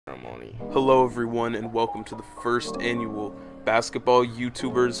ceremony. Hello everyone and welcome to the first annual Basketball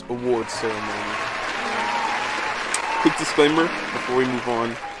YouTubers Awards ceremony. Quick disclaimer before we move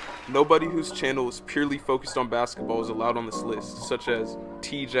on. Nobody whose channel is purely focused on basketball is allowed on this list, such as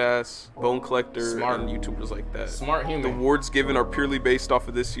T-Jazz, Bone Collector, and YouTubers like that. Smart human. The awards given are purely based off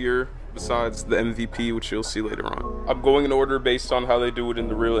of this year, besides the MVP, which you'll see later on. I'm going in order based on how they do it in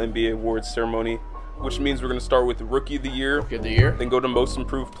the real NBA awards ceremony, which means we're going to start with Rookie of the Year. Rookie of the Year. Then go to Most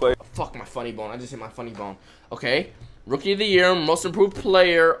Improved Player. Fuck my funny bone. I just hit my funny bone. Okay. Rookie of the Year, Most Improved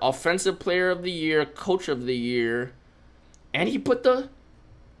Player, Offensive Player of the Year, Coach of the Year. And he put the...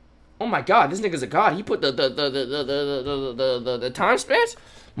 Oh my god, this nigga's a god. He put the time spans.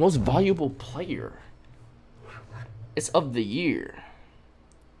 Most valuable player. It's of the year.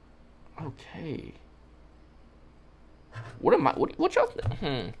 Okay. What am I? What y'all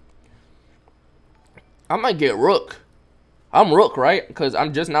think? I might get Rook. I'm Rook, right? Because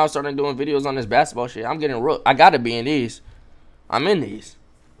I'm just now starting doing videos on this basketball shit. I'm getting Rook. I gotta be in these. I'm in these.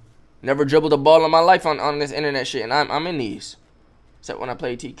 Never dribbled a ball in my life on this internet shit, and I'm in these. Except when I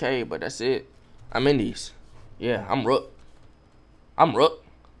play TK, but that's it. I'm in these. Yeah, I'm Rook. I'm Rook.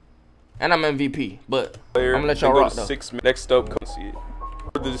 And I'm MVP, but I'm gonna let y'all rock though. Next up, come see it.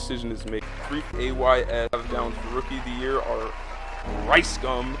 The decision is made. 3 AYS have down for Rookie of the Year are Rice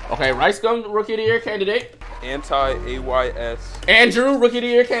Gum. Okay, Rice Gum, Rookie of the Year candidate. Anti-AYS. Andrew, Rookie of the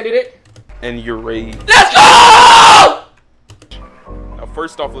Year candidate. And YourRage. Let's go! Now,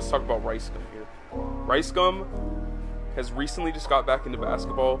 first off, let's talk about Rice Gum here. Rice Gum has recently just got back into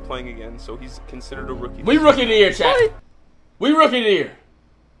basketball, playing again, so he's considered a rookie. We Rookie of the Year, chat. What? We Rookie of the Year.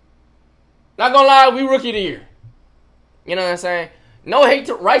 Not gonna lie, we Rookie of the Year. You know what I'm saying? No hate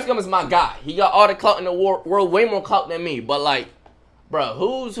to Rice Gum is my guy. He got all the clout in the world, way more clout than me. But like, bro,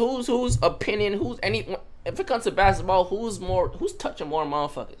 whose opinion? Who's any? If it comes to basketball, who's touching more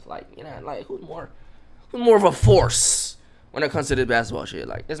motherfuckers? Like, you know, like who's more of a force when it comes to this basketball shit?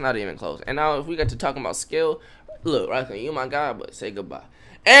 Like, it's not even close. And now if we get to talking about skill, look, Rice Gum, you my guy, but say goodbye.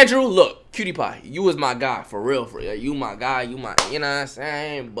 Andrew, look, cutie pie, you was my guy for real, for real. You my guy, you know what I'm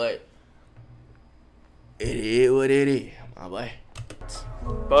saying? But it is what it is, my boy.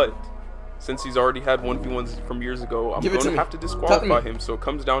 But since he's already had 1v1s from years ago, I'm going to have to disqualify him. So it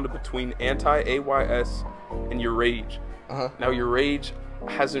comes down to between Anti-AYS and YourRage. Now YourRage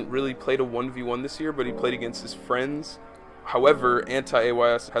hasn't really played a 1v1 this year, but he played against his friends. However,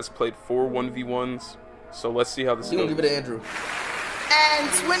 Anti-AYS has played 4 1v1s. So let's see how this goes. You gonna give it to Andrew. And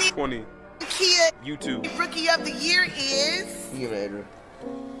 2020 YouTube Rookie of the Year is... You give it to Andrew.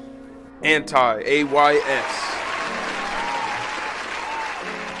 Anti-AYS.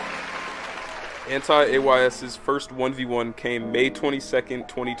 Anti-AYS's first 1v1 came May 22nd,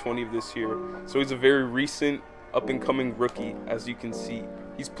 2020 of this year. So he's a very recent up-and-coming rookie, as you can see.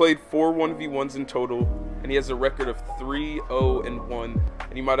 He's played 4 1v1s in total, and he has a record of 3-0-1.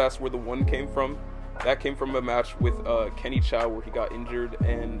 And you might ask where the 1 came from. That came from a match with Kenny Chow where he got injured,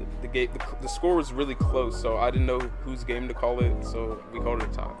 and the score was really close, so I didn't know whose game to call it, so we called it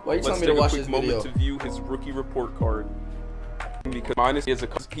a tie. Why are you telling me to watch this video? Let's take a quick moment to view his rookie report card. Because minus he has a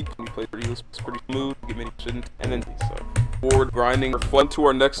he plays pretty smooth, shouldn't, and then so award grinding. We're to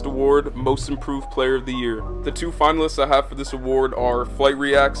our next award, Most Improved Player of the Year. The 2 finalists I have for this award are Flight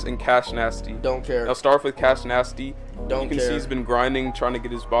Reacts and Cash Nasty. Don't care. I'll start off with Cash Nasty. Don't You can care. see he's been grinding, trying to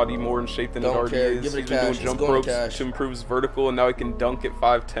get his body more in shape than it already is. Give it He's to been Cash. doing jump It's going ropes to Cash. to improve his vertical, and now he can dunk at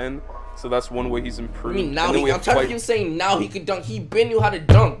 5'10". So that's one way he's improved. I mean, now I'm tired of you saying now he could dunk. He Ben knew how to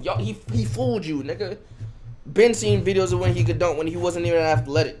dunk. Y'all, he fooled you, nigga. Ben seen videos of when he could dunk when he wasn't even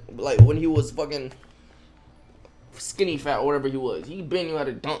athletic, like when he was fucking skinny fat or whatever he was. He Ben knew how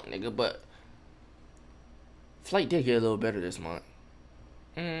to dunk, nigga. But Flight did get a little better this month.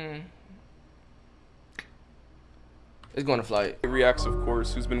 It's going to Flight. Reacts, of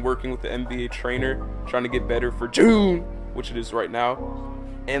course, who's been working with the NBA trainer, trying to get better for June, which it is right now.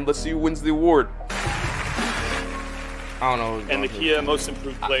 And let's see who wins the award. I don't know. And the Kia Most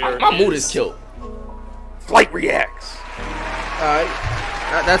Improved Player. My mood is killed. Flight Reacts. Alright.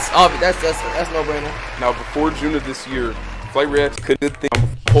 That's obvious. That's no brainer. Now, before June of this year, Flight Reacts could think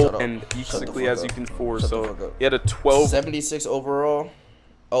and basically as you can for. So he had a 76 overall.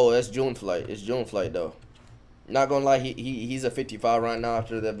 Oh, that's June Flight. It's June Flight though. Not gonna lie, he's a 55 right now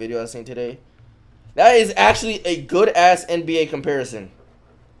after that video I seen today. That is actually a good ass NBA comparison.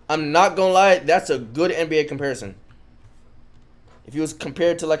 I'm not gonna lie, that's a good NBA comparison. If he was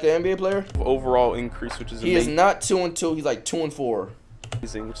compared to like an NBA player, overall increase, which is he is not 2-2. He's like 2-4.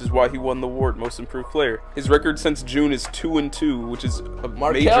 which is why he won the award Most Improved Player. His record since June is 2-2, which is a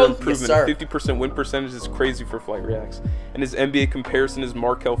major improvement. Yes, 50% win percentage is crazy for Flight Reacts. And his NBA comparison is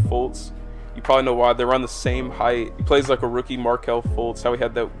Markelle Fultz. You probably know why. They're on the same height. He plays like a rookie Markelle Fultz, how he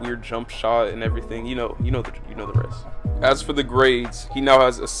had that weird jump shot and everything. You know the rest. As for the grades, he now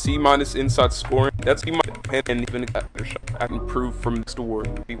has a C- inside scoring. That's C- and even a shot. Improved from next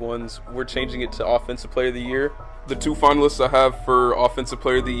award. We're changing it to Offensive Player of the Year. The two finalists I have for Offensive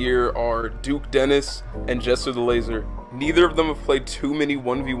Player of the Year are Duke Dennis and Jester the Laser. Neither of them have played too many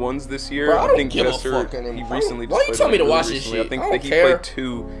 1v1s this year. Bro, I don't think give a Jester, fuck anymore. he recently Why just you played tell me to really watch this recently. shit? I think I don't he care. played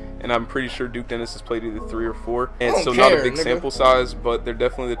 2, and I'm pretty sure Duke Dennis has played either 3 or 4. I And don't so not a care, big nigga. sample size, but they're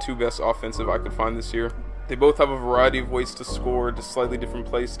definitely the two best offensive I could find this year. They both have a variety of ways to score, just slightly different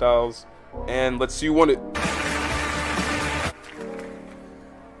play styles. And let's see who won it.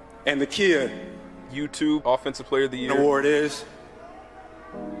 And the kid YouTube Offensive Player of the Year. award is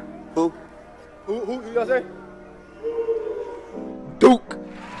who? Who you guys say? Duke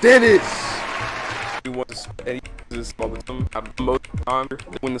Dennis. He won this, and he uses all the time. Most time to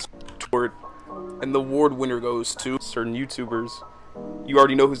win this award, and the award winner goes to certain YouTubers. You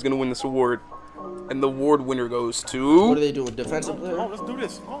already know who's gonna win this award, and the award winner goes to. What do they do with defensive player? Oh, let's do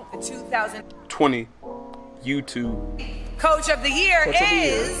this. Oh. The 2020 YouTube Coach of the Year Coach of the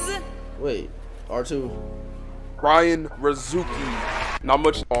Year. is Wait, R2. Ryan Razuki. Not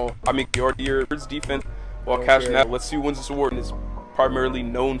much at all. I mean, your year's defense while cashing out. Let's see who wins this award, and is primarily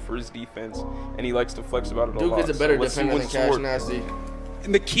known for his defense, and he likes to flex about it a lot. Duke is a better So let's see who defender than wins this Cash award. Nasty.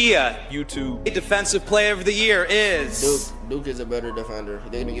 And the Kia YouTube. Defensive Player of the Year is Duke is a better defender.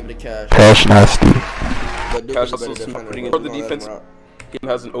 They're gonna give it to Cash. Cash Nasty. But Duke Cash is a better also defender. putting in We're for the gonna let defense. him rock. He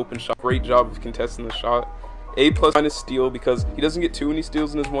has an open shot. Great job of contesting the shot. A+ steal, because he doesn't get too many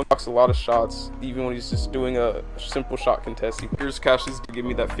steals in his one. Blocks a lot of shots, even when he's just doing a simple shot contest. Here's Cash's to give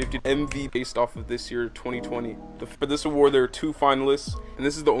me that 50 MV based off of this year 2020. For this award, there are 2 finalists, and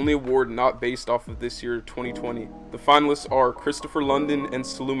this is the only award not based off of this year 2020. The finalists are Christopher London and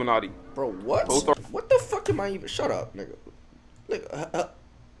Saluminati. Bro, what? Both are- What the fuck am I even? Shut up, nigga. I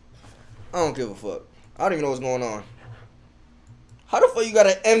don't give a fuck. I don't even know what's going on. How the fuck you got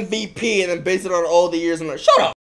an MVP and then base it on all the years? I'm like, shut up.